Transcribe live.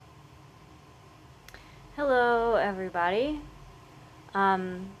Hello, everybody.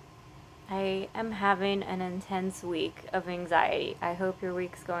 Um, I am having an intense week of anxiety. I hope your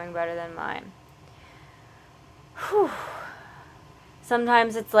week's going better than mine. Whew.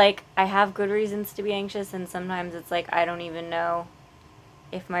 Sometimes it's like I have good reasons to be anxious, and sometimes it's like I don't even know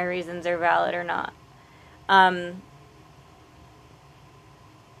if my reasons are valid or not. Um,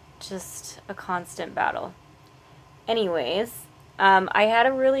 just a constant battle. Anyways, I had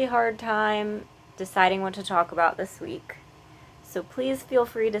a really hard time deciding what to talk about this week. So please feel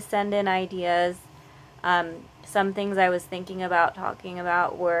free to send in ideas. Some things I was thinking about talking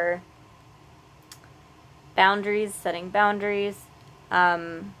about were boundaries, setting boundaries,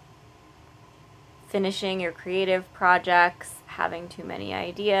 finishing your creative projects, having too many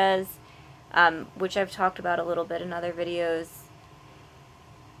ideas, which I've talked about a little bit in other videos.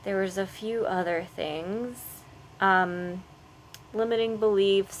 There was a few other things. Limiting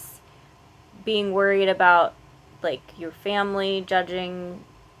beliefs, being worried about like your family judging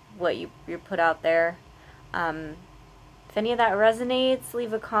what you put out there. If any of that resonates,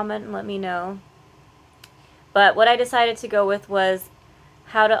 leave a comment and let me know. But what I decided to go with was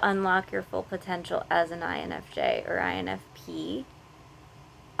how to unlock your full potential as an INFJ or INFP.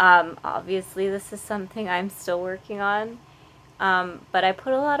 Obviously, this is something I'm still working on, but I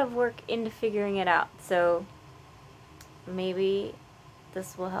put a lot of work into figuring it out. So maybe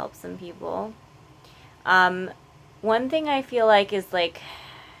this will help some people. One thing I feel like is like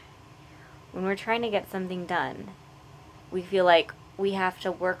when we're trying to get something done, we feel like we have to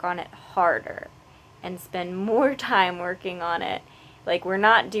work on it harder and spend more time working on it. Like we're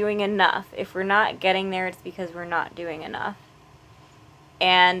not doing enough. If we're not getting there, it's because we're not doing enough.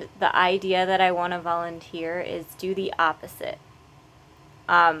 And the idea that I want to volunteer is do the opposite.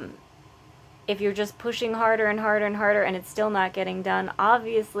 If you're just pushing harder and harder and harder and it's still not getting done,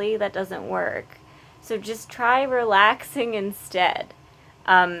 obviously that doesn't work. So just try relaxing instead.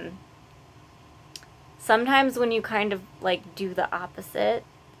 Sometimes when you kind of like do the opposite,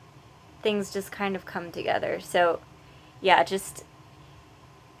 things just kind of come together. So yeah, just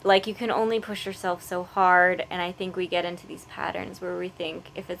like you can only push yourself so hard, and I think we get into these patterns where we think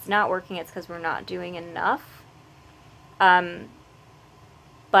if it's not working, it's because we're not doing enough. But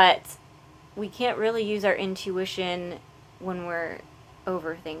we can't really use our intuition when we're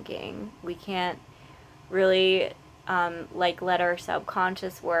overthinking. We can't really let our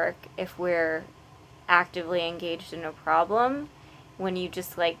subconscious work if we're actively engaged in a problem. When you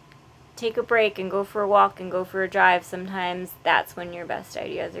just like take a break and go for a walk and go for a drive, sometimes that's when your best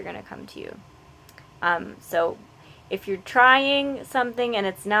ideas are going to come to you. So if you're trying something and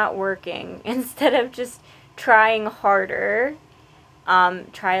it's not working, instead of just trying harder,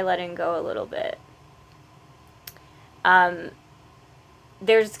 try letting go a little bit.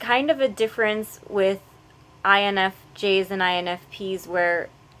 There's kind of a difference with INFJs and INFPs where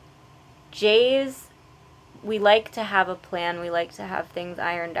Js, we like to have a plan, we like to have things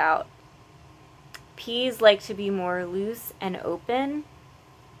ironed out. Ps like to be more loose and open,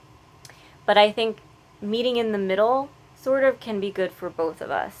 but I think meeting in the middle sort of can be good for both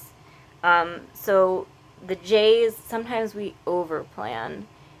of us. So the Js, sometimes we overplan.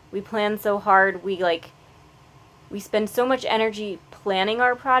 We plan so hard, we spend so much energy planning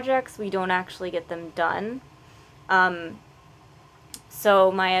our projects, we don't actually get them done.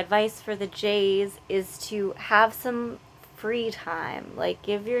 So my advice for the Js is to have some free time. Like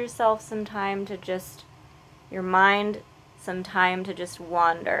give yourself some time to just, your mind, some time to just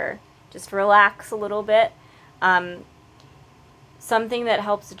wander. Just relax a little bit. Something that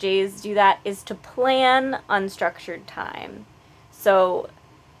helps Js do that is to plan unstructured time. So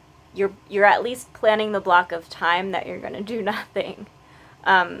you're at least planning the block of time that you're going to do nothing.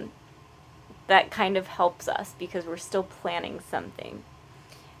 That kind of helps us because we're still planning something.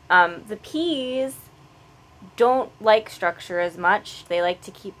 The Ps don't like structure as much. They like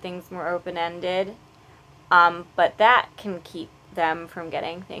to keep things more open-ended. But that can keep them from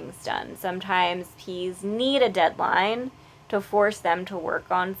getting things done. Sometimes Ps need a deadline to force them to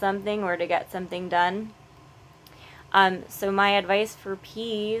work on something or to get something done. So my advice for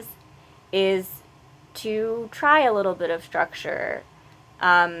Ps is to try a little bit of structure.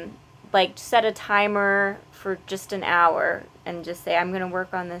 Like set a timer for just an hour and just say, I'm going to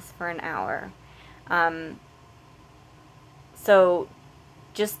work on this for an hour. So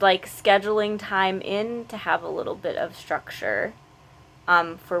just like scheduling time in to have a little bit of structure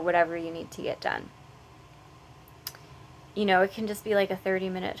for whatever you need to get done. You know, it can just be like a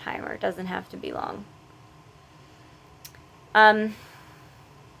 30-minute timer. It doesn't have to be long.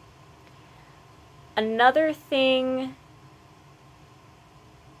 Another thing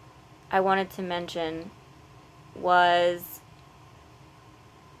I wanted to mention was,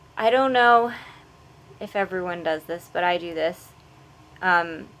 I don't know if everyone does this, but I do this.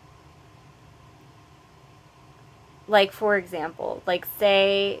 Like, for example, like,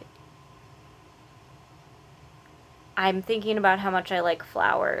 say I'm thinking about how much I like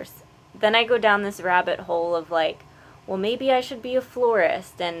flowers. Then I go down this rabbit hole of like, well, maybe I should be a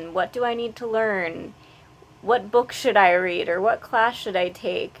florist, and what do I need to learn? What book should I read, or what class should I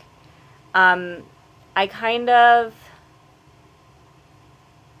take? I kind of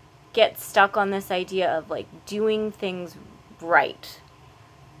get stuck on this idea of like doing things right.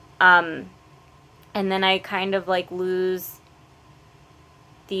 And then I kind of like lose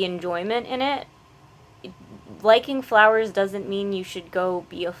the enjoyment in it. Liking flowers doesn't mean you should go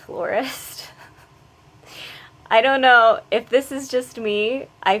be a florist. I don't know if this is just me.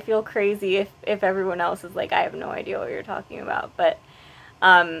 I feel crazy if everyone else is like, I have no idea what you're talking about. But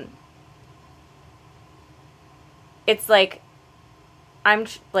it's like, I'm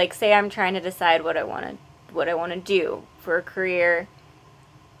like, say I'm trying to decide what I want to do for a career.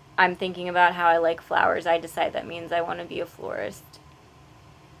 I'm thinking about how I like flowers. I decide that means I want to be a florist.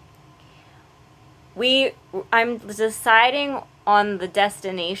 I'm deciding on the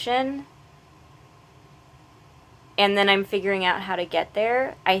destination, and then I'm figuring out how to get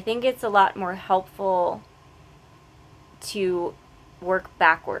there. I think it's a lot more helpful to work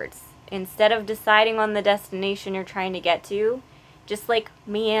backwards. Instead of deciding on the destination you're trying to get to, just like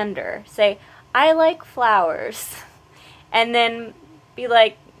meander. Say, I like flowers. And then be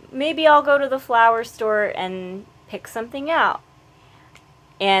like, maybe I'll go to the flower store and pick something out.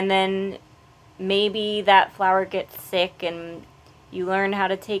 And then maybe that flower gets sick and you learn how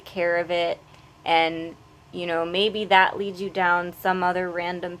to take care of it. And, you know, maybe that leads you down some other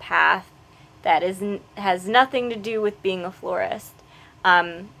random path that has nothing to do with being a florist.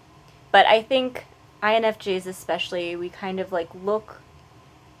 But I think INFJs especially, we kind of like look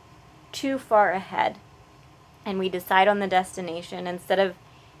too far ahead and we decide on the destination instead of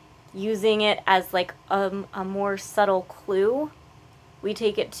using it as like a more subtle clue. We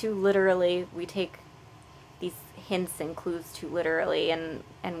take it too literally. We take these hints and clues too literally, and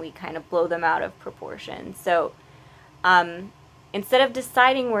we kind of blow them out of proportion. So instead of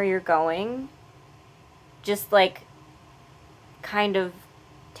deciding where you're going, just like kind of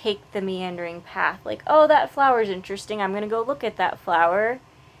take the meandering path. Like, oh, that flower's interesting. I'm going to go look at that flower.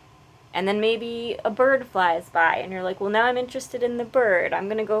 And then maybe a bird flies by and you're like, well, now I'm interested in the bird. I'm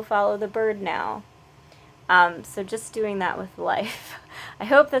going to go follow the bird now. So just doing that with life. I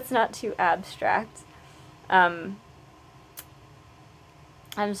hope that's not too abstract. I'm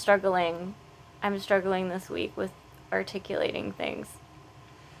struggling this week with articulating things.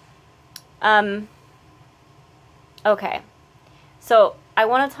 Okay. So I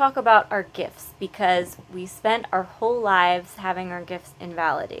want to talk about our gifts because we spent our whole lives having our gifts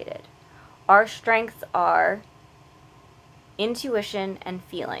invalidated. Our strengths are intuition and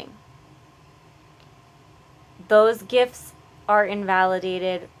feeling. Those gifts are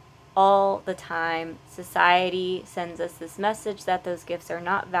invalidated all the time. Society sends us this message that those gifts are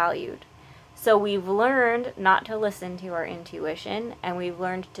not valued. So we've learned not to listen to our intuition, and we've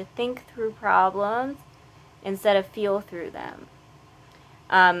learned to think through problems instead of feel through them.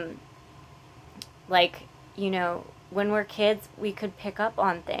 Like, you know, when we're kids, we could pick up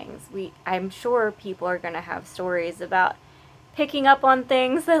on things. I'm sure people are going to have stories about picking up on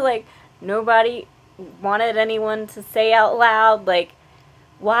things that, like, nobody wanted anyone to say out loud. Like,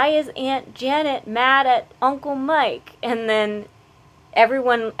 why is Aunt Janet mad at Uncle Mike? And then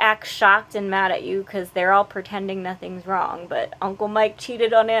everyone acts shocked and mad at you because they're all pretending nothing's wrong, but Uncle Mike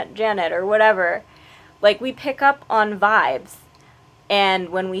cheated on Aunt Janet or whatever. Like, we pick up on vibes. And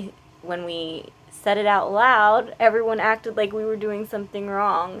when we said it out loud, everyone acted like we were doing something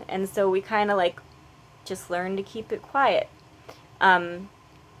wrong. And so we kind of like just learned to keep it quiet.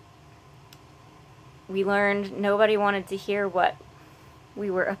 We learned nobody wanted to hear what we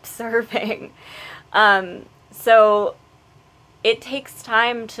were observing. So it takes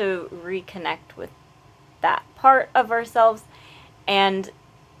time to reconnect with that part of ourselves and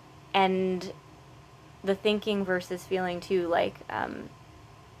the thinking versus feeling too. Like I'm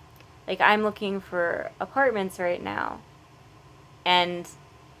looking for apartments right now, and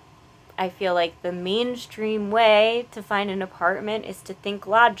I feel like the mainstream way to find an apartment is to think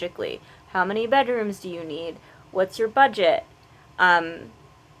logically. How many bedrooms do you need? What's your budget?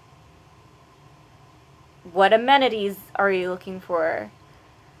 What amenities are you looking for?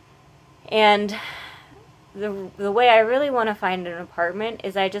 And the way I really want to find an apartment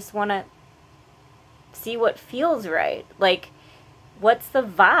is I just want to see what feels right. Like, what's the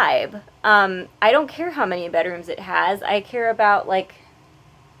vibe? I don't care how many bedrooms it has. I care about, like,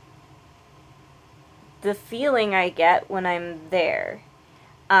 the feeling I get when I'm there.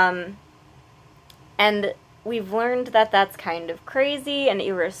 And we've learned that that's kind of crazy and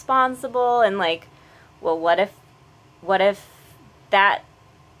irresponsible, and, like, well, what if that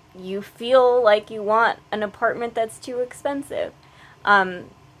you feel like you want an apartment that's too expensive? I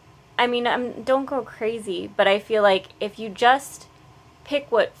mean, don't go crazy, but I feel like if you just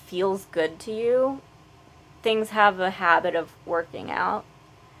pick what feels good to you, things have a habit of working out.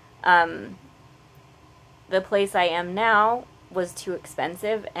 The place I am now was too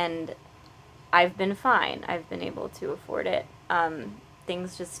expensive, and I've been fine. I've been able to afford it.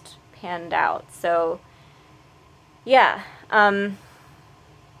 Things just panned out. So, yeah. The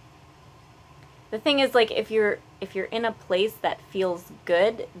thing is, like, if you're in a place that feels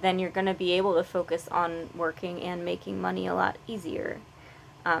good, then you're going to be able to focus on working and making money a lot easier.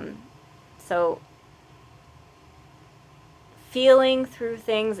 So feeling through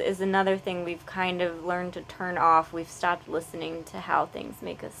things is another thing we've kind of learned to turn off. We've stopped listening to how things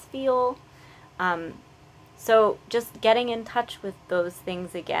make us feel. So just getting in touch with those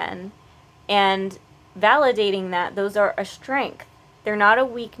things again and validating that those are a strength. They're not a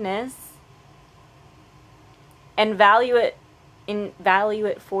weakness. And value it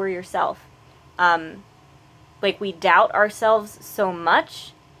for yourself. Like, we doubt ourselves so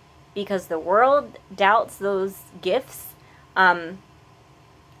much because the world doubts those gifts.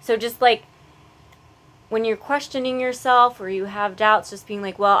 So just, like, when you're questioning yourself or you have doubts, just being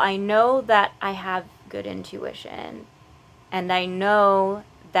like, well, I know that I have good intuition, and I know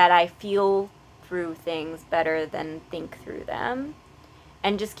that I feel through things better than think through them.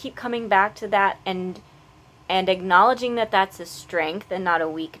 And just keep coming back to that and acknowledging that that's a strength and not a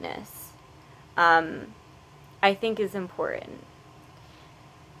weakness, I think is important.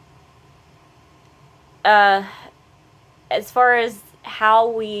 As far as how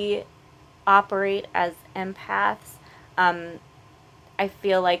we operate as empaths, I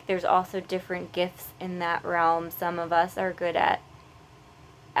feel like there's also different gifts in that realm. Some of us are good at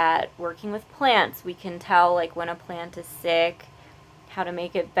working with plants. We can tell, like, when a plant is sick, how to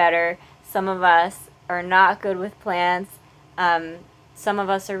make it better. Some of us are not good with plants. Some of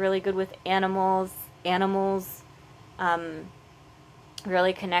us are really good with animals. Animals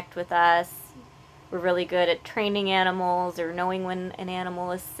really connect with us. We're really good at training animals or knowing when an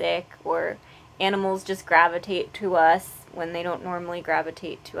animal is sick, or animals just gravitate to us when they don't normally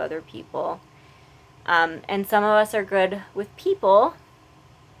gravitate to other people. And some of us are good with people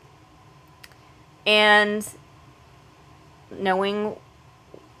and knowing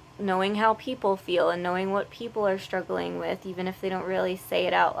how people feel and knowing what people are struggling with, even if they don't really say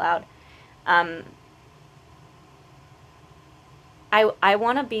it out loud. I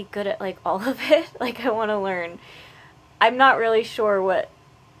want to be good at, like, all of it. Like, I want to learn. I'm not really sure what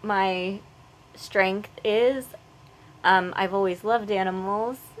my strength is. I've always loved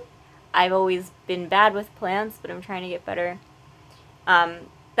animals. I've always been bad with plants, but I'm trying to get better.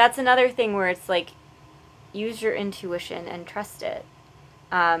 That's another thing where it's like, use your intuition and trust it.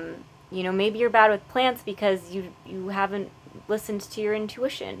 Maybe you're bad with plants because you haven't listened to your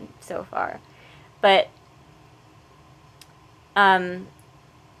intuition so far. But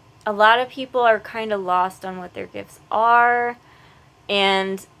a lot of people are kind of lost on what their gifts are.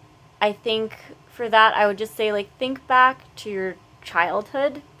 And I think for that, I would just say, like, think back to your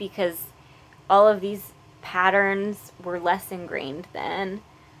childhood, because all of these patterns were less ingrained then.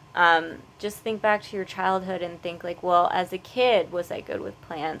 Just think back to your childhood and think, like, well, as a kid, was I good with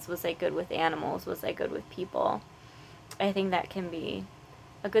plants? Was I good with animals? Was I good with people? I think that can be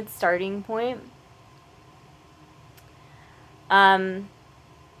a good starting point.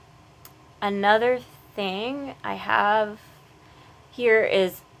 Another thing I have here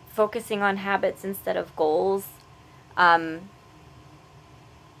is focusing on habits instead of goals.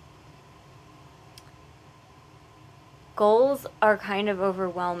 Goals are kind of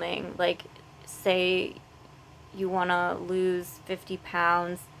overwhelming. Like, say you want to lose 50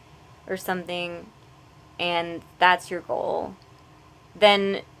 pounds or something, and that's your goal.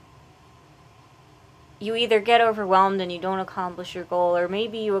 Then you either get overwhelmed and you don't accomplish your goal, or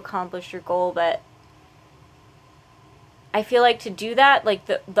maybe you accomplish your goal, but I feel like to do that, like,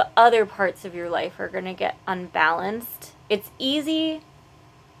 the other parts of your life are going to get unbalanced. It's easy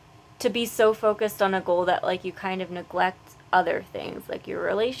to be so focused on a goal that, like, you kind of neglect other things, like your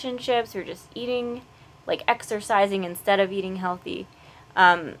relationships, or just eating, like, exercising instead of eating healthy.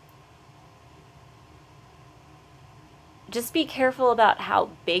 Just be careful about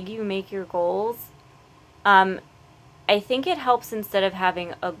how big you make your goals. I think it helps, instead of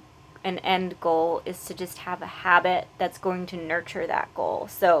having an end goal, is to just have a habit that's going to nurture that goal.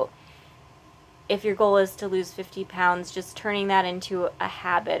 So if your goal is to lose 50 pounds, just turning that into a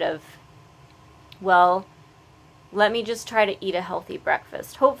habit of, well, let me just try to eat a healthy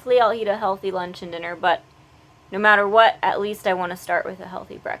breakfast. Hopefully I'll eat a healthy lunch and dinner, but no matter what, at least I want to start with a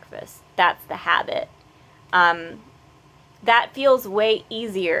healthy breakfast. That's the habit. That feels way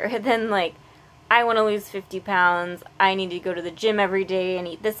easier than like, I want to lose 50 pounds. I need to go to the gym every day and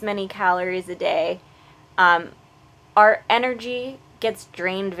eat this many calories a day. Our energy gets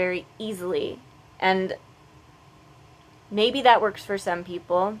drained very easily. And maybe that works for some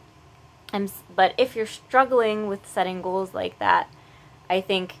people. But if you're struggling with setting goals like that, I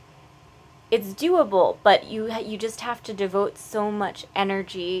think it's doable, but you just have to devote so much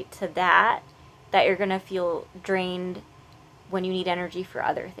energy to that you're going to feel drained when you need energy for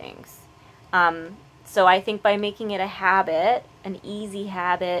other things. So I think by making it a habit, an easy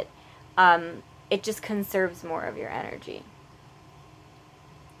habit, it just conserves more of your energy.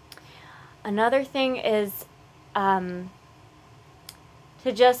 Another thing is to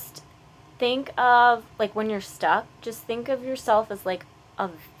just think of, like, when you're stuck, just think of yourself as like a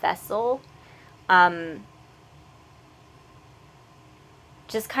vessel.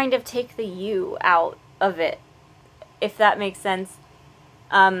 Just kind of take the you out of it, if that makes sense.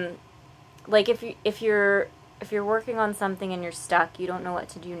 Like if you're working on something and you're stuck, you don't know what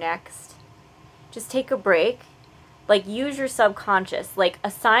to do next, just take a break. Like, use your subconscious. Like,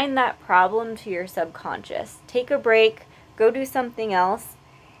 assign that problem to your subconscious. Take a break, go do something else,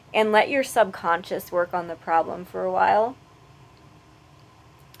 and let your subconscious work on the problem for a while.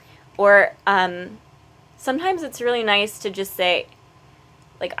 Or sometimes it's really nice to just say,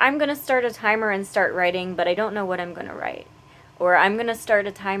 like, I'm going to start a timer and start writing, but I don't know what I'm going to write. Or I'm going to start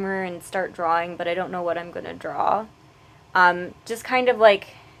a timer and start drawing, but I don't know what I'm going to draw. Just kind of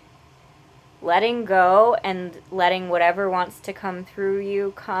like letting go and letting whatever wants to come through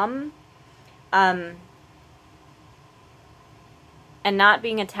you come. And not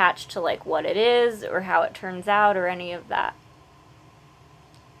being attached to like what it is or how it turns out or any of that.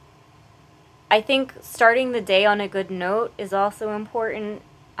 I think starting the day on a good note is also important.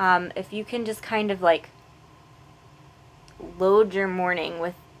 If you can just kind of like load your morning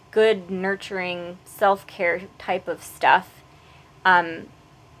with good, nurturing, self-care type of stuff,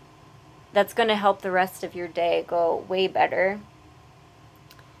 that's going to help the rest of your day go way better.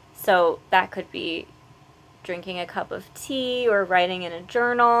 So that could be drinking a cup of tea or writing in a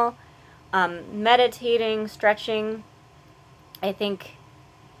journal, meditating, stretching. I think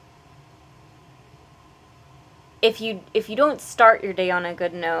if you don't start your day on a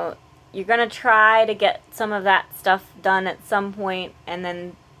good note, you're going to try to get some of that stuff done at some point, and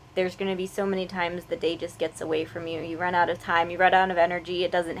then there's going to be so many times the day just gets away from you. You run out of time, you run out of energy,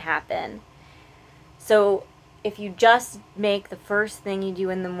 it doesn't happen. So if you just make the first thing you do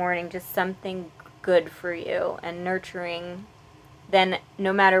in the morning just something good for you and nurturing, then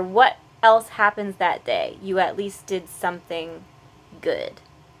no matter what else happens that day, you at least did something good.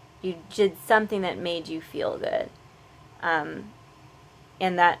 You did something that made you feel good. And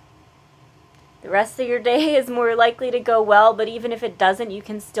that the rest of your day is more likely to go well, but even if it doesn't, you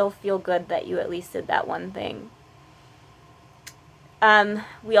can still feel good that you at least did that one thing.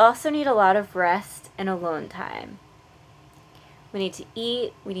 We also need a lot of rest and alone time. We need to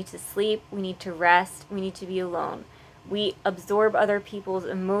eat, we need to sleep, we need to rest, we need to be alone. We absorb other people's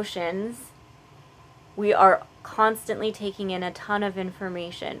emotions. We are constantly taking in a ton of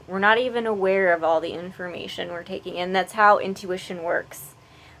information. We're not even aware of all the information we're taking in. That's how intuition works.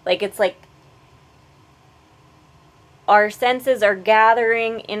 Like, it's like our senses are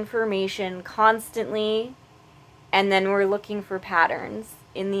gathering information constantly, and then we're looking for patterns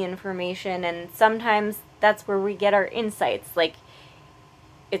in the information, and sometimes that's where we get our insights. Like,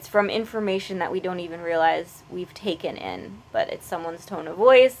 it's from information that we don't even realize we've taken in, but it's someone's tone of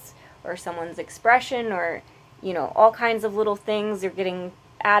voice or someone's expression, or, you know, all kinds of little things are getting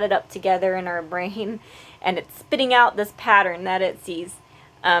added up together in our brain, and it's spitting out this pattern that it sees.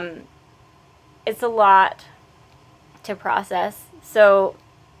 It's a lot to process. So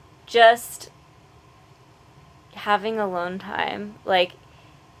just having alone time, like,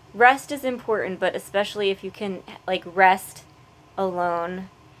 rest is important, but especially if you can, like, rest alone.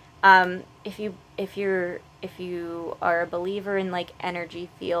 If you are a believer in, like, energy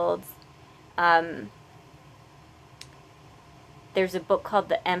fields, there's a book called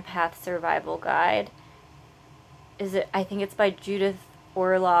The Empath Survival Guide. I think it's by Judith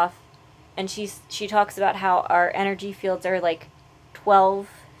Orloff, and she talks about how our energy fields are like 12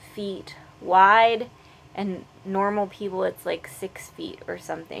 feet wide, and normal people it's like 6 feet or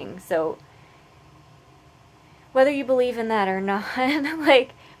something. So whether you believe in that or not,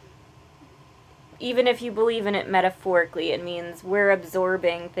 like, even if you believe in it metaphorically, it means we're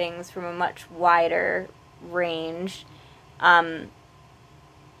absorbing things from a much wider range.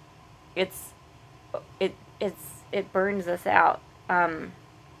 It's it burns us out.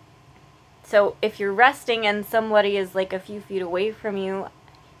 So if you're resting and somebody is like a few feet away from you,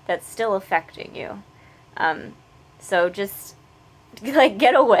 that's still affecting you. So just like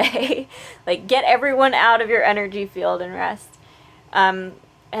get away, like get everyone out of your energy field and rest. And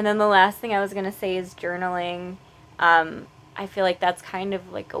then the last thing I was gonna say is journaling. I feel like that's kind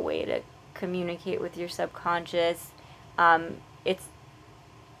of like a way to communicate with your subconscious.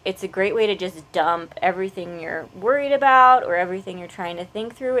 It's a great way to just dump everything you're worried about or everything you're trying to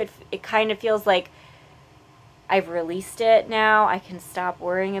think through. It kind of feels like I've released it now. I can stop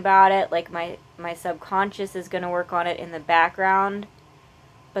worrying about it. Like my subconscious is going to work on it in the background,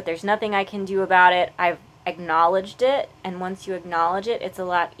 but there's nothing I can do about it. I've acknowledged it, and once you acknowledge it, it's a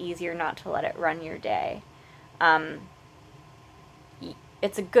lot easier not to let it run your day.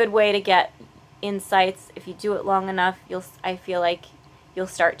 It's a good way to get insights. If you do it long enough, I feel like you'll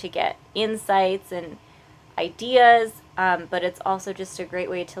start to get insights and ideas, but it's also just a great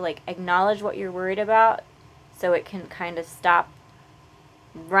way to like acknowledge what you're worried about so it can kind of stop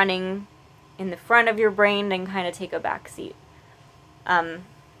running in the front of your brain and kind of take a back seat. So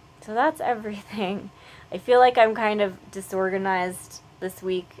that's everything. I feel like I'm kind of disorganized this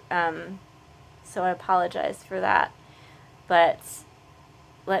week, so I apologize for that. But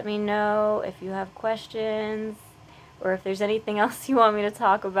let me know if you have questions or if there's anything else you want me to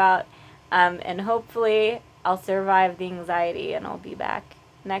talk about. And hopefully I'll survive the anxiety and I'll be back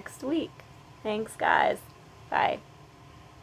next week. Thanks, guys. Bye.